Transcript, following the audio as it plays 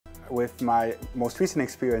with my most recent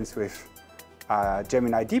experience with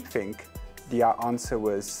Gemini DeepThink, the answer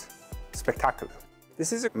was spectacular.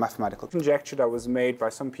 This is a mathematical conjecture that was made by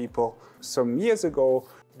some people some years ago.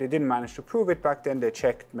 They didn't manage to prove it back then. They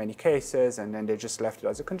checked many cases and then they just left it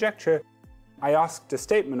as a conjecture. I asked the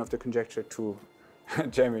statement of the conjecture to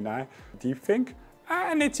Gemini DeepThink,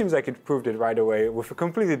 and it seems like it proved it right away with a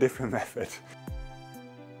completely different method.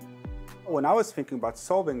 When I was thinking about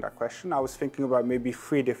solving that question, I was thinking about maybe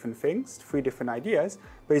 3 different things, 3 different ideas,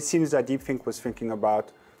 but it seems that DeepThink was thinking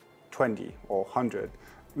about 20 or 100.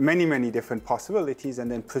 Many different possibilities and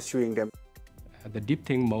then pursuing them. The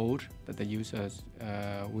DeepThink mode that the users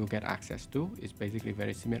will get access to is basically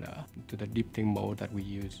very similar to the DeepThink mode that we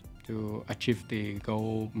use to achieve the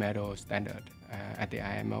gold medal standard at the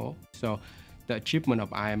IMO. So the achievement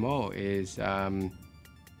of IMO is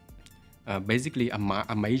basically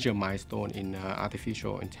a major milestone in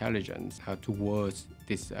artificial intelligence towards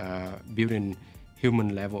this building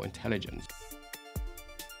human level intelligence.